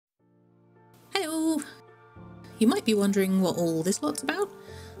You might be wondering what all this lot's about,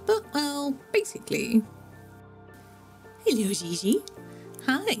 but well, basically... Hello Gigi.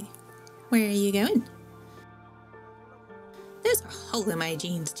 Hi. Where are you going? There's a hole in my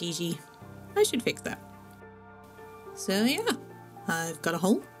jeans, Gigi. I should fix that. So yeah, I've got a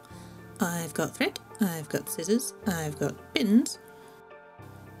hole, I've got thread, I've got scissors, I've got pins,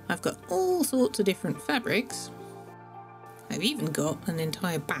 I've got all sorts of different fabrics. I've even got an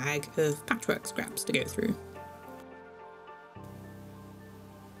entire bag of patchwork scraps to go through.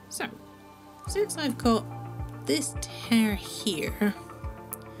 So, since I've got this tear here,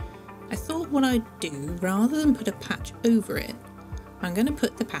 I thought what I'd do, rather than put a patch over it, I'm going to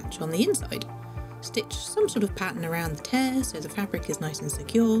put the patch on the inside. Stitch some sort of pattern around the tear so the fabric is nice and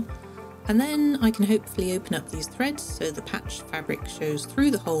secure, and then I can hopefully open up these threads so the patch fabric shows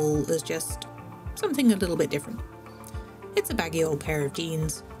through the hole as just something a little bit different. It's a baggy old pair of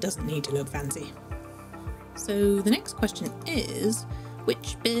jeans, doesn't need to look fancy. So the next question is,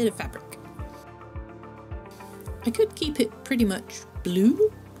 which bit of fabric? I could keep it pretty much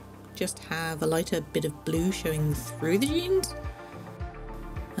blue, just have a lighter bit of blue showing through the jeans.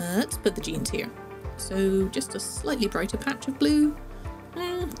 Let's put the jeans here. So just a slightly brighter patch of blue.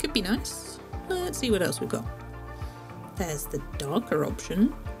 Could be nice. Let's see what else we've got. There's the darker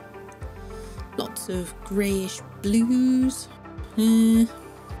option. Lots of greyish blues. Nah.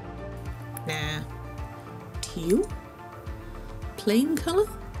 Teal? Plain colour?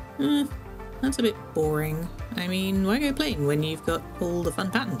 That's a bit boring. I mean, why go plain when you've got all the fun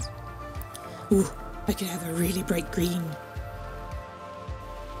patterns? Ooh, I could have a really bright green.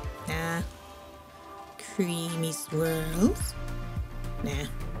 Nah. Creamy swirls? Nah.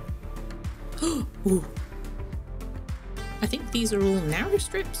 Ooh. I think these are all narrow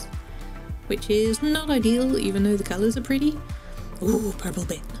strips, which is not ideal even though the colours are pretty. Ooh, purple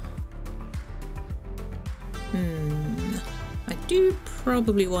bit. I do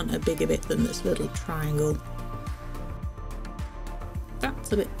probably want a bigger bit than this little triangle.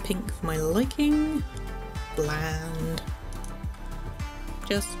 That's a bit pink for my liking. Bland.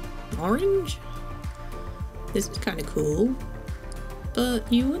 Just orange? This is kind of cool,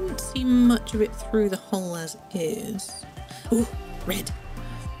 but you wouldn't see much of it through the hole as is. Ooh, red.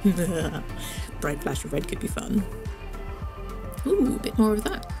 Bright flash of red could be fun. Ooh, a bit more of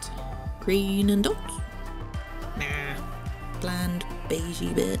that. Green and dots. Nah, bland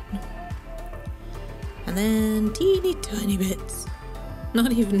beigey bit. And then teeny tiny bits.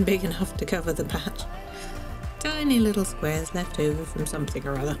 Not even big enough to cover the patch. Tiny little squares left over from something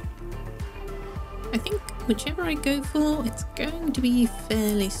or other. I think whichever I go for, it's going to be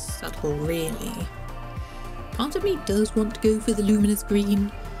fairly subtle really. Part of me does want to go for the luminous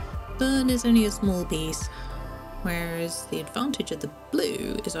green, but it's only a small piece. Whereas the advantage of the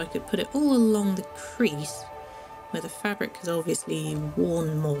blue is I could put it all along the crease where the fabric has obviously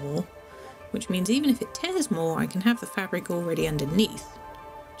worn more, which means even if it tears more, I can have the fabric already underneath,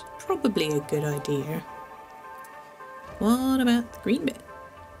 which is probably a good idea. What about the green bit?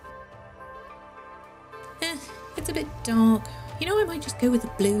 It's a bit dark. You know, I might just go with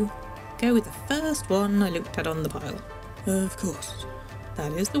the blue. Go with the first one I looked at on the pile. Of course,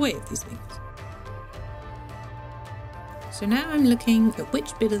 that is the way of these things. So now I'm looking at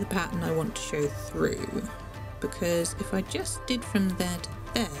which bit of the pattern I want to show through, because if I just did from there to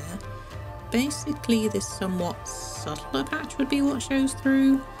there, basically this somewhat subtler patch would be what shows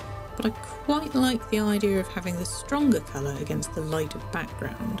through, but I quite like the idea of having the stronger colour against the lighter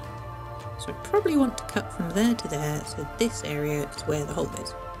background. So I probably want to cut from there to there, so this area is where the hole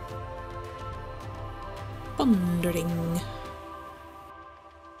is. Pondering.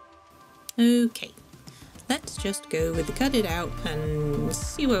 Okay, let's just go with the cut it out and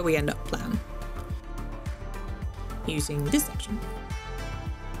see where we end up plan. Using this section.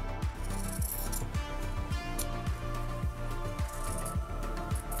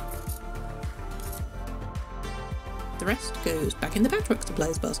 The rest goes back in the patchwork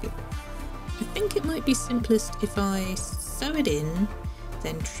supplies basket. I think it might be simplest if I sew it in,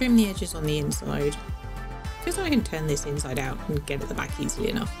 then trim the edges on the inside, because I can turn this inside out and get at the back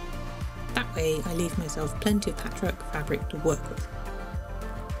easily enough. That way I leave myself plenty of patchwork fabric to work with.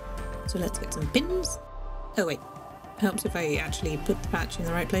 So let's get some pins. Oh wait, helps if I actually put the patch in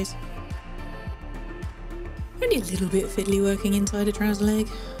the right place. Only a little bit fiddly working inside a trouser leg.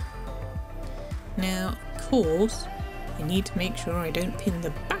 Now, of course, I need to make sure I don't pin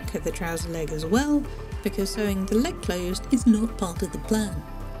the back of the trouser leg as well, because sewing the leg closed is not part of the plan.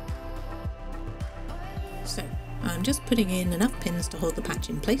 So, I'm just putting in enough pins to hold the patch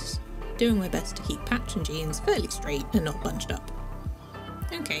in place, doing my best to keep patch and jeans fairly straight and not bunched up.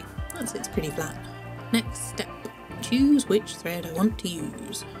 Okay, that sits pretty flat. Next step. choose which thread I want to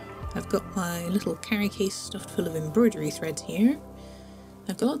use. I've got my little carry case stuffed full of embroidery threads here.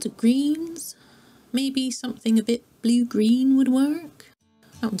 I've got lots of greens. Maybe something a bit blue-green would work.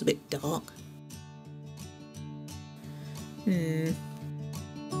 That one's a bit dark.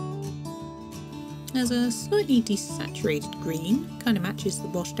 There's a slightly desaturated green, kind of matches the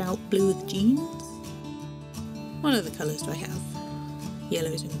washed out blue of the jeans. What other colours do I have?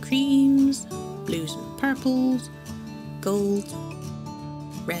 Yellows and creams, blues and purples, golds,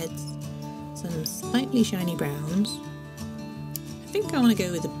 reds, some slightly shiny browns. I think I want to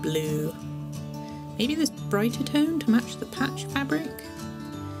go with a blue. Maybe this brighter tone to match the patch fabric?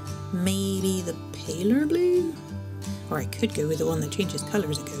 Maybe the paler blue? Or I could go with the one that changes colour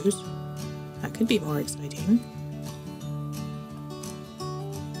as it goes. That could be more exciting.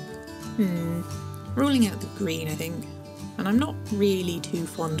 Rolling out the green, I think. And I'm not really too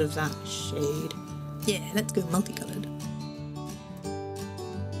fond of that shade. Yeah, let's go multicoloured.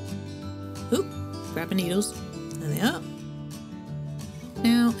 Oop, grab my needles. There they are.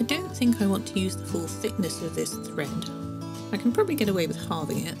 Now, I don't think I want to use the full thickness of this thread. I can probably get away with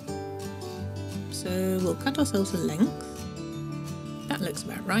halving it. So we'll cut ourselves a length. That looks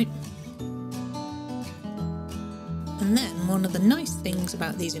about right. And then one of the nice things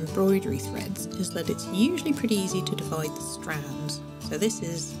about these embroidery threads is that it's usually pretty easy to divide the strands. So this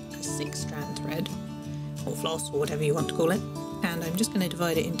is a 6-strand thread, or floss, or whatever you want to call it. And I'm just going to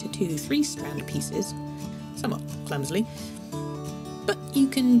divide it into 2 3-strand pieces, somewhat clumsily. But you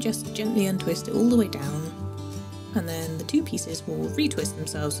can just gently untwist it all the way down, and then the 2 pieces will retwist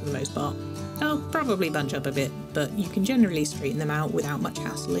themselves for the most part. They'll probably bunch up a bit, but you can generally straighten them out without much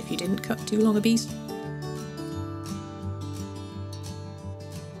hassle if you didn't cut too long a piece.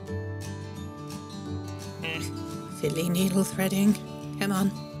 Fiddly needle threading. Come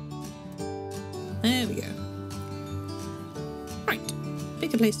on. There we go. Right,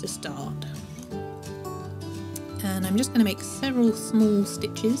 pick a place to start. And I'm just going to make several small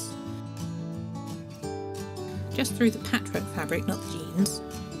stitches just through the patchwork fabric, not the jeans,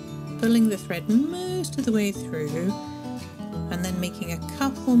 pulling the thread most of the way through and then making a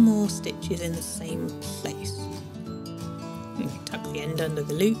couple more stitches in the same place. You can tuck the end under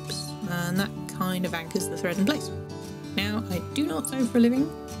the loops and that kind of anchors the thread in place. Now, I do not sew for a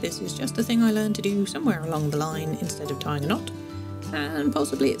living. This is just a thing I learned to do somewhere along the line instead of tying a knot. And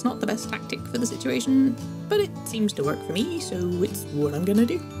possibly it's not the best tactic for the situation, but it seems to work for me, so it's what I'm gonna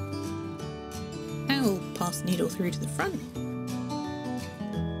do. Now we'll pass the needle through to the front.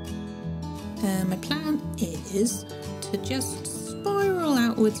 My plan is to just spiral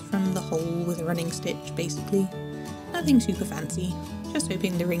outwards from the hole with a running stitch, basically. Nothing super fancy, just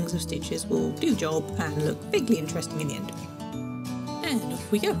hoping the rings of stitches will do job and look vaguely interesting in the end. And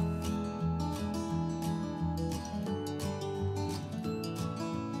off we go.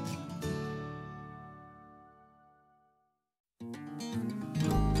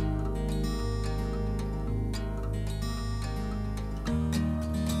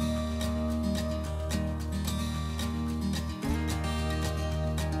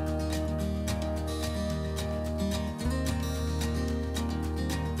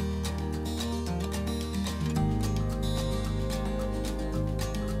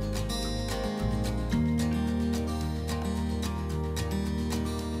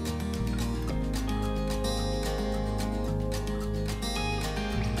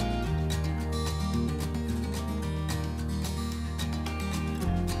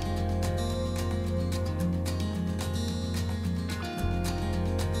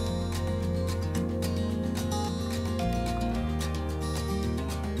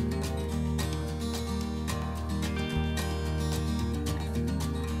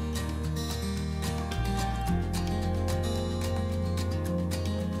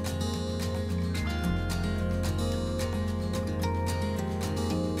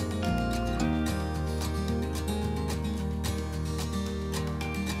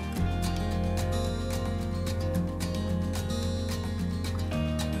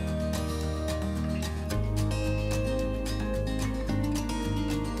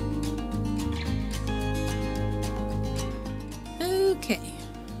 Okay,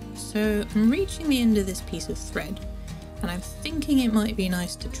 so I'm reaching the end of this piece of thread and I'm thinking it might be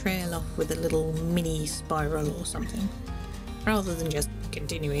nice to trail off with a little mini spiral or something, rather than just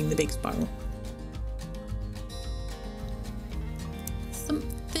continuing the big spiral.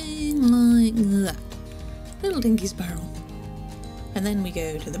 Something like that. Little dinky spiral. And then we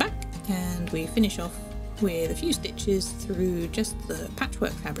go to the back and we finish off with a few stitches through just the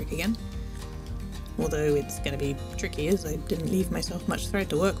patchwork fabric again. Although it's going to be tricky as I didn't leave myself much thread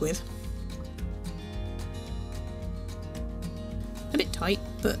to work with. bit tight,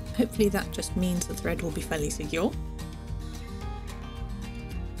 but hopefully that just means the thread will be fairly secure.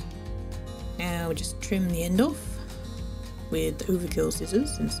 Now we just trim the end off with overkill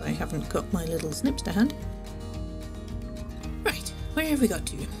scissors since I haven't got my little snips to hand. Right, where have we got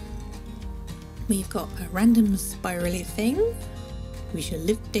to? We've got a random spirally thing. We shall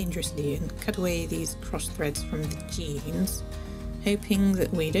live dangerously and cut away these cross threads from the jeans, hoping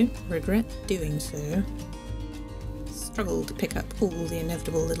that we don't regret doing so. Struggle to pick up all the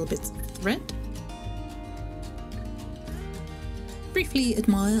inevitable little bits of thread. Briefly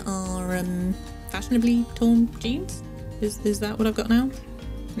admire our fashionably torn jeans. Is that what I've got now?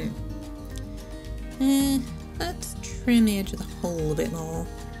 Let's trim the edge of the hole a bit more.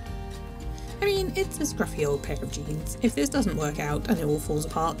 I mean, it's a scruffy old pair of jeans. If this doesn't work out and it all falls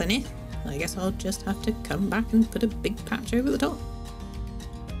apart, then I guess I'll just have to come back and put a big patch over the top.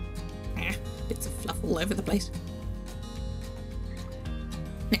 Bits of fluff all over the place.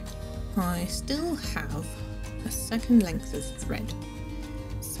 Now, I still have a second length of thread.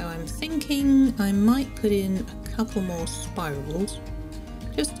 So I'm thinking I might put in a couple more spirals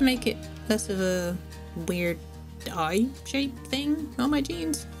just to make it less of a weird eye shape thing on my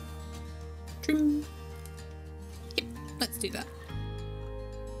jeans. Trim. Yep, let's do that.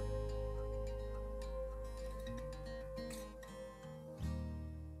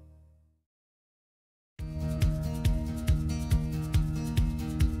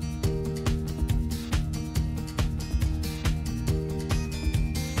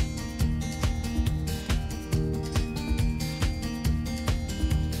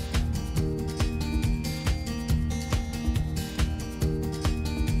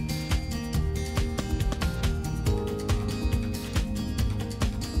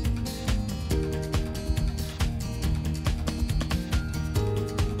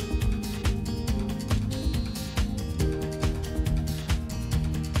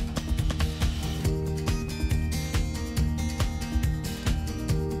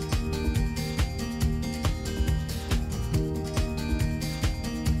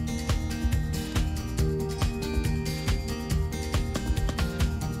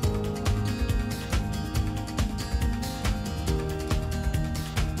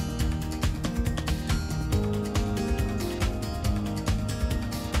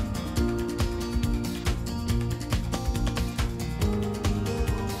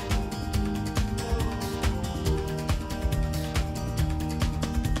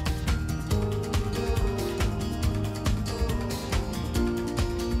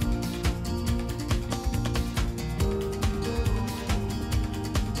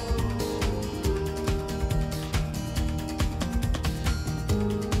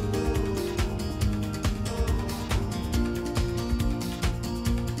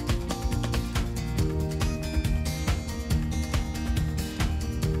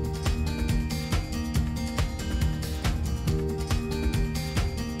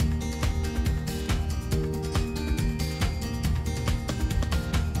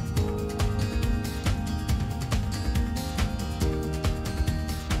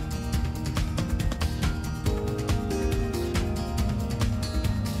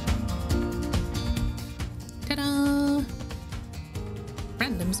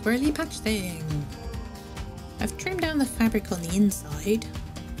 Swirly patch thing. I've trimmed down the fabric on the inside.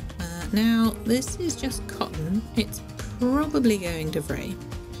 Now this is just cotton. It's probably going to fray.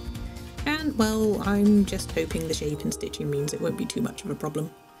 And well, I'm just hoping the shape and stitching means it won't be too much of a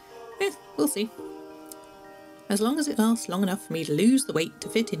problem. We'll see. As long as it lasts long enough for me to lose the weight to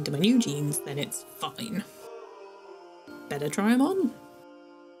fit into my new jeans, then it's fine. Better try them on.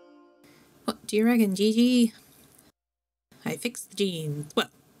 What do you reckon, Gigi? I fixed the jeans. Well,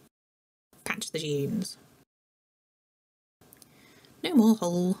 patch the jeans. No more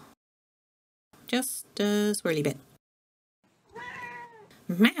hole. Just a swirly bit.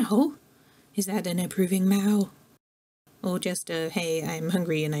 Meow? Is that an approving meow? Or just a, hey, I'm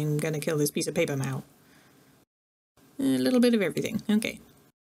hungry and I'm gonna kill this piece of paper meow? A little bit of everything. Okay.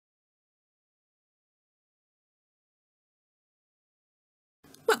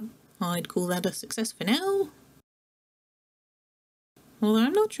 Well, I'd call that a success for now. Although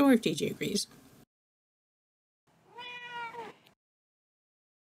I'm not sure if Gigi agrees.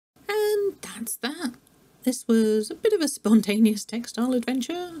 And that's that. This was a bit of a spontaneous textile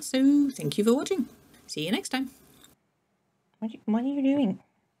adventure, so thank you for watching. See you next time. What are you doing?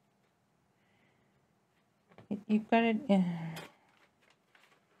 You've got it.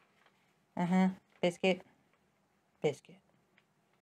 Biscuit. Biscuit.